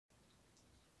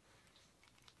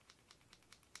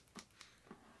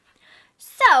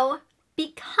So,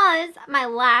 because my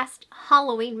last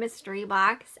Halloween mystery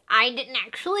box, I didn't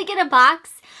actually get a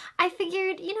box, I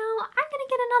figured, you know, I'm gonna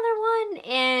get another one,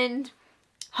 and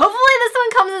hopefully this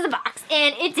one comes as a box.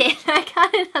 And it did. I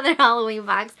got another Halloween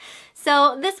box.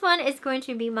 So this one is going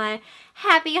to be my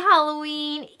Happy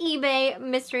Halloween eBay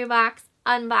mystery box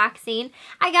unboxing.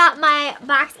 I got my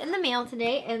box in the mail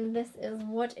today, and this is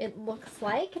what it looks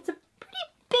like. It's a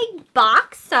big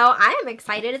box, so I am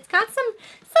excited. It's got some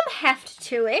heft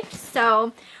to it,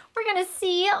 so we're gonna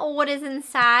see what is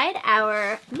inside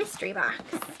our mystery box,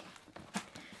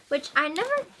 which I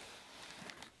never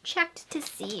checked to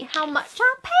see how much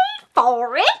I paid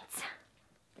for it.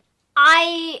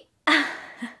 I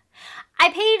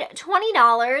paid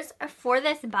 $20 for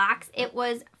this box. It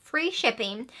was free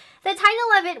shipping. The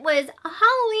title of it was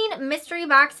Halloween Mystery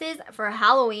Boxes for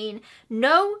Halloween.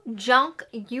 No junk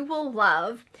you will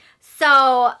love.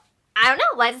 So, I don't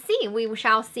know. Let's see. We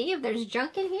shall see if there's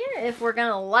junk in here, if we're going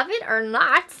to love it or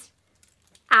not.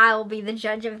 I will be the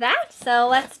judge of that. So,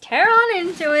 let's tear on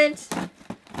into it.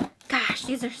 Gosh,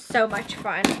 these are so much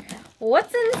fun.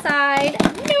 What's inside?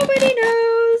 Nobody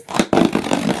knows.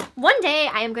 One day,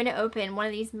 I am going to open one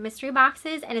of these mystery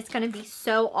boxes, and it's going to be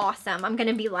so awesome. I'm going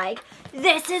to be like,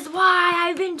 this is why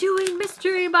I've been doing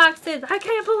mystery boxes. I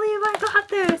can't believe I got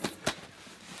this.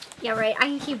 Yeah, right. I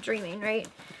can keep dreaming, right?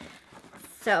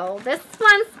 So, this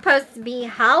one's supposed to be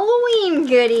Halloween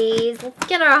goodies. Let's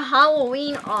get our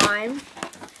Halloween on.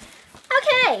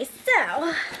 Okay,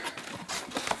 so,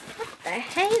 what the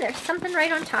hey? There's something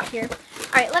right on top here.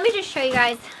 Alright, let me just show you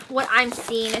guys what I'm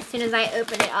seeing as soon as I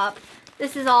open it up.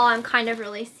 This is all I'm kind of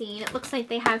really seeing. It looks like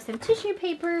they have some tissue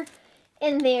paper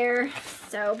in there.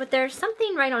 So, but there's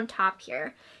something right on top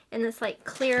here in this like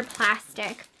clear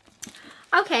plastic.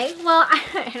 Okay, well,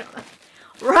 I don't know.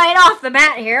 Right off the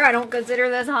bat here, I don't consider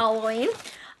this Halloween.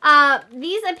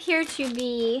 These appear to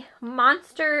be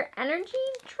Monster Energy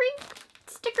drink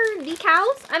sticker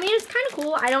decals. I mean, it's kind of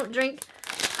cool. I don't drink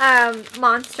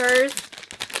Monsters.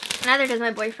 Neither does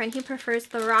my boyfriend. He prefers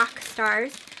the Rock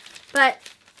Stars. But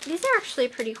these are actually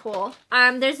pretty cool.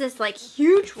 There's this like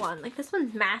huge one. Like this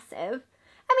one's massive.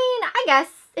 I mean, I guess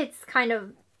it's kind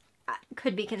of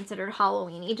could be considered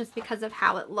Halloween-y just because of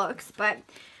how it looks, but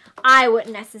I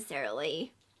wouldn't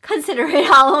necessarily consider it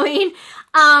Halloween.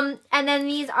 And then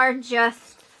these are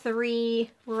just 3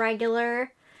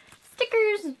 regular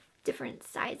stickers, different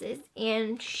sizes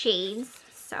and shades.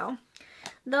 So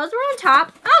those were on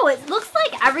top. Oh, it looks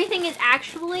like everything is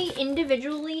actually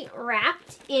individually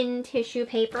wrapped in tissue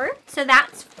paper. So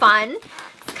that's fun.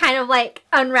 It's kind of like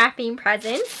unwrapping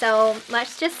presents. So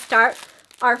let's just start.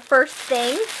 Our first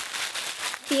thing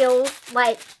feels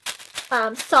like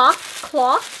soft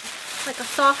cloth. Like a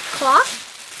soft cloth.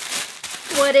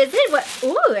 What is it? What?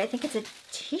 Ooh, I think it's a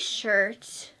t-shirt.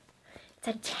 It's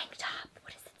a tank top.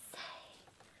 What does it say?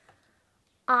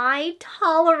 I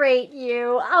tolerate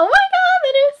you. Oh my god,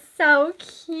 that is so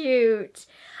cute.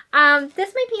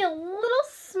 This might be a little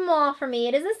small for me.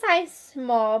 It is a size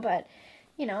small, but,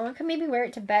 you know, I could maybe wear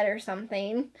it to bed or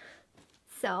something.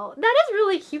 So, that is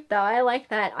really cute, though. I like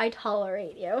that. I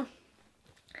tolerate you.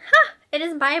 Huh. It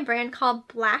is by a brand called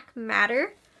Black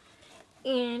Matter.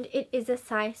 And it is a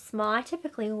size small. I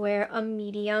typically wear a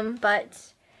medium,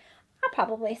 but I'll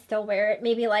probably still wear it.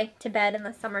 Maybe, like, to bed in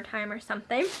the summertime or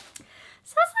something.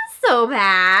 So that's not so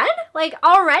bad. Like,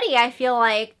 already I feel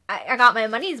like I got my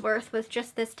money's worth with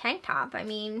just this tank top. I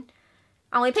mean,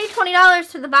 I only paid $20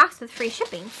 for the box with free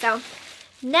shipping. So,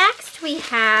 next we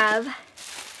have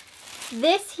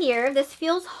this here. This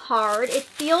feels hard. It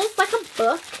feels like a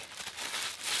book.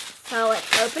 So,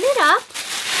 let's open it up.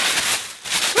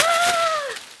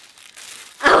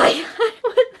 Oh my god,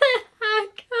 what the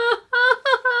heck?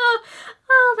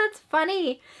 Oh, that's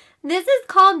funny. This is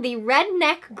called the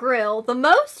Redneck Grill, the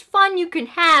most fun you can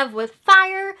have with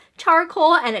fire,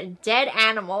 charcoal, and a dead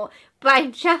animal, by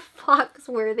Jeff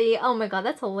Foxworthy. Oh my god,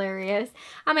 that's hilarious.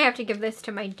 I might have to give this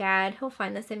to my dad. He'll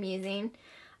find this amusing.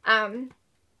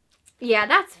 Yeah,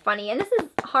 that's funny. And this is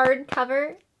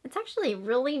hardcover. It's actually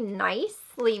really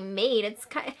nicely made. It's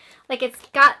kind of, like, it's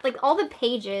got, like, all the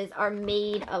pages are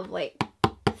made of, like,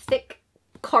 thick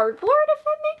cardboard, if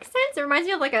that makes sense. It reminds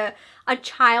me of like a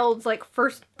child's like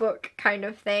first book kind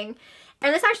of thing.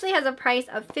 And this actually has a price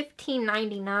of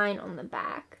 $15.99 on the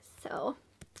back. So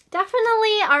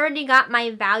definitely already got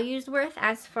my values worth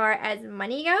as far as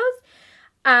money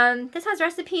goes. This has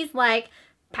recipes like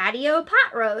patio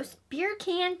pot roast, beer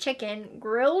can chicken,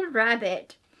 grilled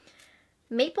rabbit,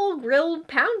 maple grilled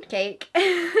pound cake.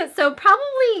 So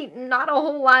probably not a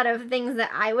whole lot of things that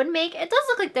I would make. It does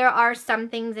look like there are some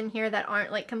things in here that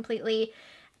aren't like completely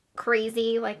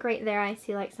crazy. Like right there I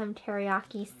see like some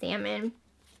teriyaki salmon.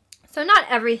 So not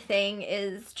everything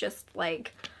is just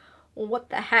like what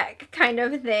the heck kind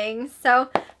of thing. So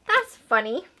that's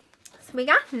funny. So we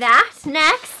got that.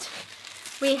 Next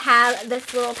we have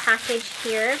this little package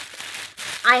here.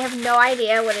 I have no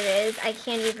idea what it is. I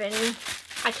can't even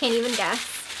guess.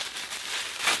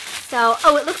 So,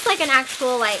 oh, it looks like an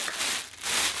actual like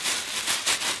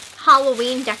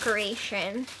Halloween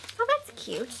decoration. Oh, that's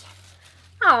cute.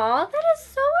 Oh, that is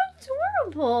so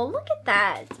adorable. Look at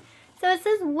that. So it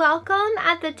says welcome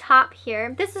at the top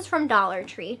here. This is from Dollar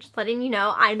Tree. Just letting you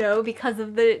know. I know because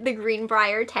of the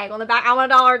Greenbrier tag on the back. I'm a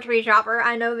Dollar Tree shopper.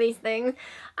 I know these things.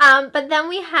 But then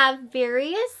we have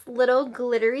various little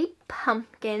glittery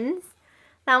pumpkins.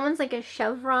 That one's like a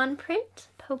chevron print,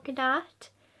 polka dot.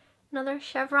 Another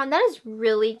chevron. That is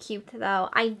really cute though.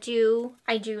 I do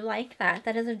like that.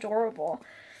 That is adorable.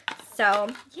 So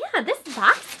yeah, this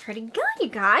box is pretty good, you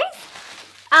guys.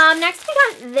 Next we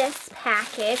got this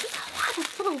package. There's a lot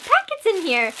of little packets in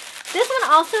here. This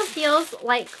one also feels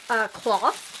like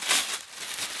cloth.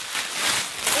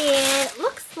 And it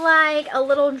looks like a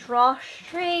little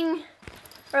drawstring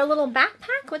or a little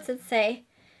backpack. What's it say?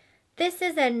 This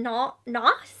is a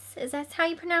NOS. Is that how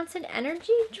you pronounce it?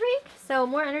 Energy drink? So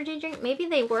more energy drink. Maybe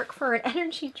they work for an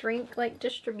energy drink like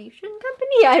distribution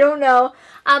company. I don't know.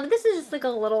 But this is just like a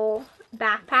little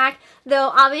backpack. Though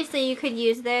obviously you could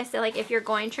use this like if you're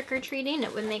going trick-or-treating.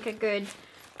 It would make a good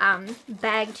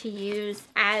bag to use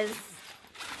as,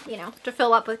 you know, to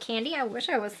fill up with candy. I wish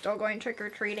I was still going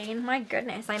trick-or-treating. My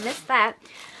goodness, I missed that.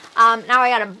 Now I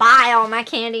gotta buy all my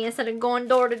candy instead of going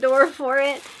door to door for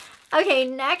it. Okay,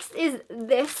 next is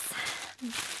this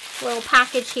little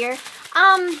package here.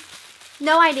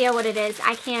 No idea what it is.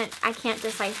 I can't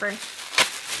decipher.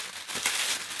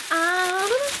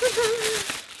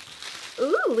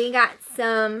 Ooh, we got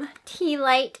some tea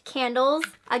light candles.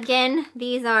 Again,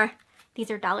 these are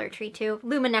Dollar Tree too.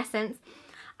 Luminescence.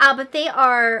 But they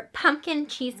are pumpkin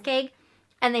cheesecake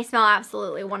and they smell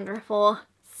absolutely wonderful.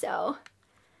 So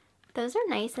those are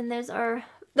nice, and those are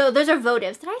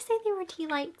votives. Did I say they were tea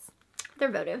lights? They're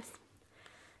votives.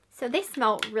 So they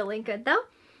smell really good though.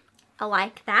 I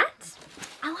like that.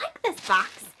 I like this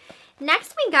box.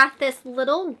 Next we got this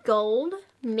little gold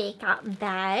makeup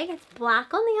bag. It's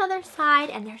black on the other side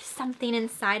and there's something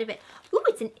inside of it. Ooh,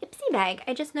 it's an Ipsy bag.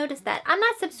 I just noticed that. I'm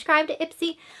not subscribed to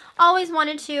Ipsy. Always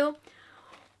wanted to.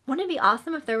 Wouldn't it be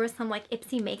awesome if there was some like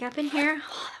Ipsy makeup in here?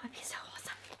 Oh, that would be so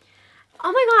awesome.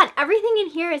 Oh my god, everything in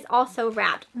here is also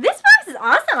wrapped. This box is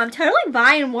awesome. I'm totally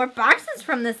buying more boxes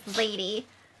from this lady.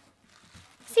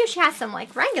 See if she has some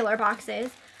like regular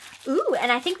boxes. Ooh,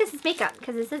 and I think this is makeup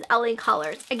because this is LA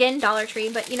Colors. Again, Dollar Tree,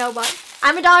 but you know what?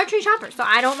 I'm a Dollar Tree shopper, so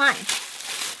I don't mind.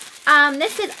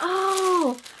 This is,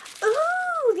 oh,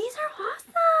 ooh, these are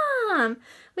awesome.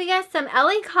 We got some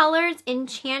LA Colors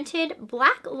Enchanted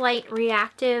Black Light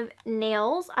Reactive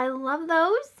Nails. I love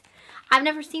those. I've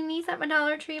never seen these at my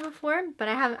Dollar Tree before, but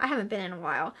I haven't been in a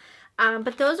while.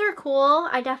 But those are cool.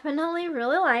 I definitely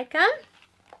really like them.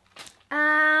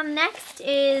 Next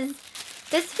is,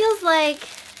 this feels like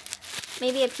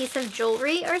maybe a piece of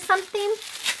jewelry or something.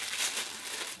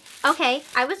 Okay,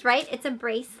 I was right. It's a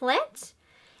bracelet.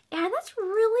 And that's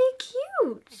really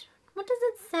cute. What does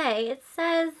it say? It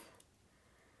says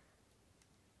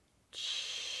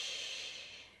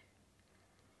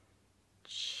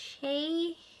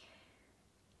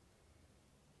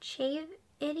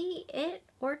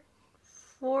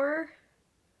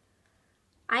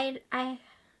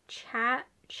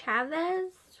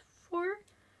Chavez for.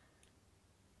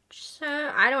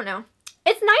 So I don't know.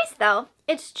 It's nice though.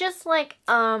 It's just like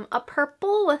a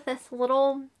purple with this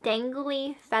little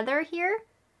dangly feather here,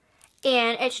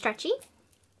 and it's stretchy.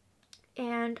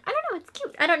 And I don't know, it's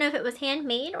cute. I don't know if it was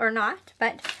handmade or not,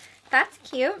 but that's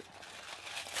cute.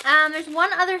 There's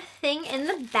one other thing in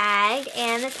the bag,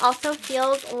 and this also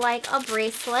feels like a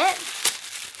bracelet.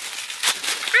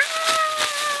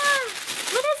 Ah!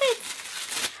 What is it?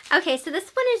 Okay, so this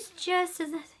one is just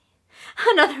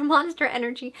another Monster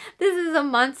Energy. This is a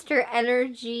Monster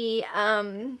Energy,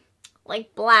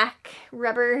 like black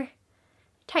rubber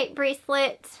type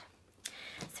bracelet.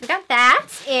 So we got that,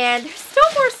 and there's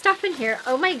still more stuff in here.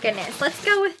 Oh my goodness. Let's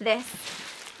go with this.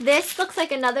 This looks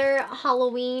like another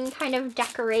Halloween kind of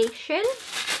decoration.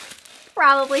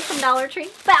 Probably from Dollar Tree,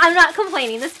 but I'm not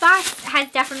complaining. This box has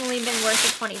definitely been worth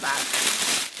the 20 bucks.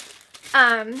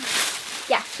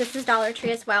 Yeah, this is Dollar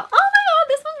Tree as well. Oh my god,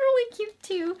 this one's really cute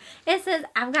too. It says,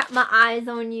 I've got my eyes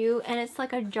on you, and it's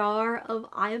like a jar of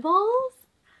eyeballs.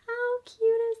 How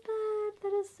cute is that?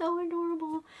 That is so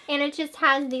adorable. And it just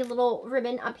has the little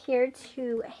ribbon up here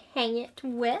to hang it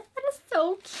with. That is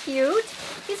so cute.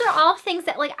 These are all things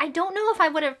that, like, I don't know if I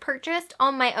would have purchased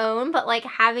on my own, but like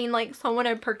having like someone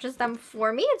to purchase them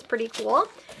for me, it's pretty cool.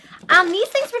 These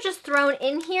things were just thrown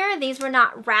in here. These were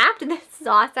not wrapped. This is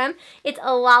awesome. It's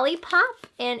a lollipop,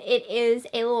 and it is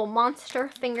a little monster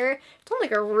finger. It's on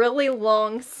like a really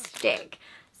long stick.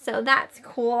 So that's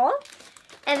cool.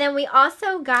 And then we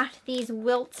also got these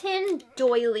Wilton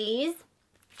doilies.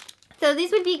 So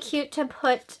these would be cute to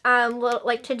put,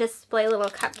 like to display little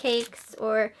cupcakes,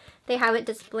 or they have it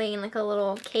displaying like a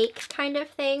little cake kind of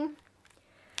thing.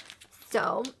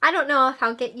 So I don't know if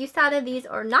I'll get use out of these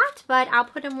or not, but I'll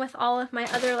put them with all of my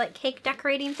other like cake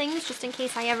decorating things just in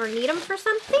case I ever need them for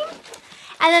something.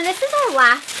 And then this is our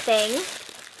last thing.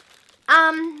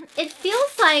 It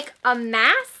feels like a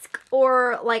mask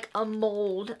or like a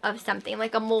mold of something,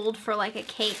 like a mold for like a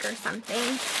cake or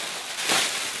something.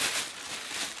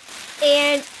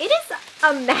 And it is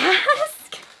a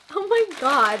mask. Oh my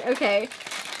god. Okay.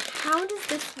 How does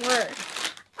this work?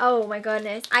 Oh my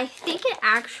goodness. I think it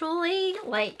actually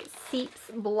like seeps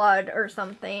blood or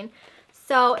something.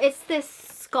 So it's this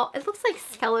skull. It looks like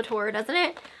Skeletor, doesn't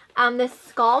it? This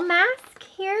skull mask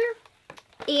here.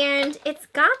 And it's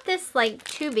got this like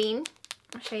tubing.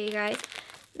 I'll show you guys.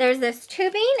 There's this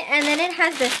tubing, and then it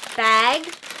has this bag,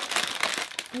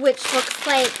 which looks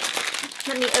like,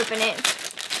 let me open it.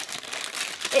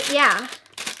 Yeah.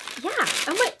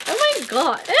 Oh my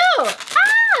god. Ew.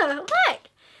 Ah, look.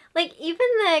 Like, even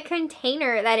the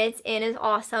container that it's in is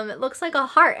awesome. It looks like a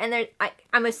heart, and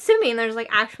I'm assuming there's like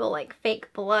actual like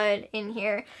fake blood in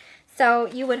here. So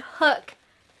you would hook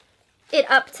it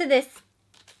up to this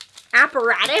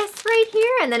apparatus right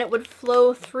here, and then it would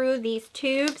flow through these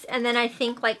tubes, and then I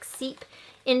think like seep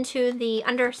into the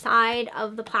underside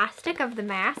of the plastic of the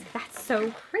mask. That's so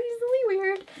crazily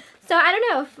weird. So I don't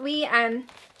know if we I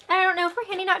don't know if we're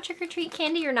handing out trick-or-treat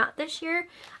candy or not this year.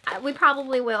 We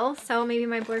probably will, so maybe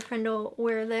my boyfriend will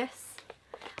wear this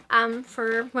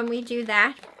for when we do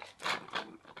that.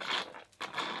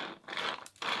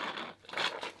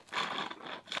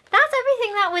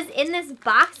 That was in this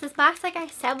box. This box, like I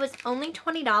said, was only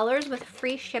 $20 with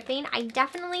free shipping. I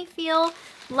definitely feel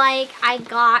like I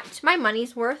got my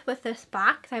money's worth with this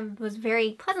box. I was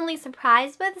very pleasantly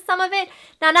surprised with some of it.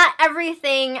 Now, not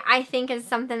everything I think is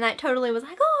something that totally was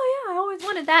like, oh yeah, I always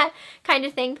wanted that kind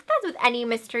of thing. But that's with any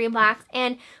mystery box.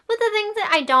 And with the things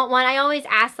that I don't want, I always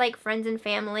ask like friends and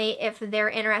family if they're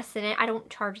interested in it. I don't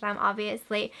charge them,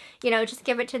 obviously. You know, just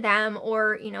give it to them,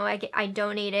 or, you know, I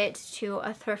donate it to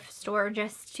a thrift store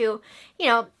just to, you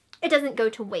know, it doesn't go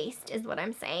to waste is what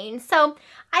I'm saying. So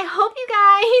I hope you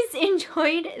guys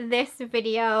enjoyed this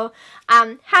video.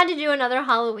 Had to do another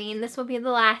Halloween. This will be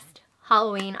the last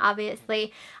Halloween,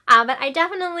 obviously. But I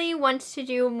definitely want to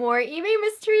do more eBay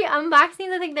mystery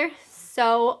unboxings. I think they're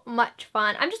so much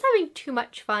fun. I'm just having too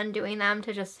much fun doing them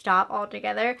to just stop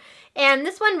altogether. And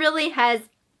this one really has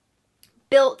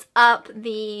built up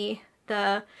the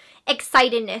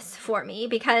excitedness for me,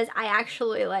 because I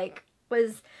actually like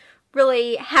was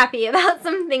really happy about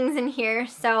some things in here.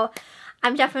 So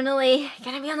I'm definitely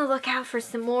gonna be on the lookout for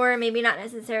some more, maybe not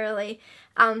necessarily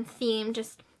themed,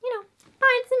 just, you know,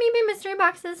 find some eBay mystery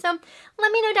boxes. So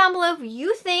let me know down below if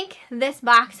you think this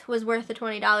box was worth the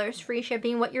 $20 free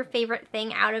shipping, what your favorite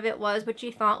thing out of it was, what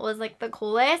you thought was like the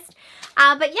coolest.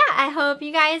 But yeah, I hope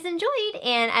you guys enjoyed,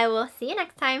 and I will see you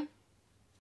next time.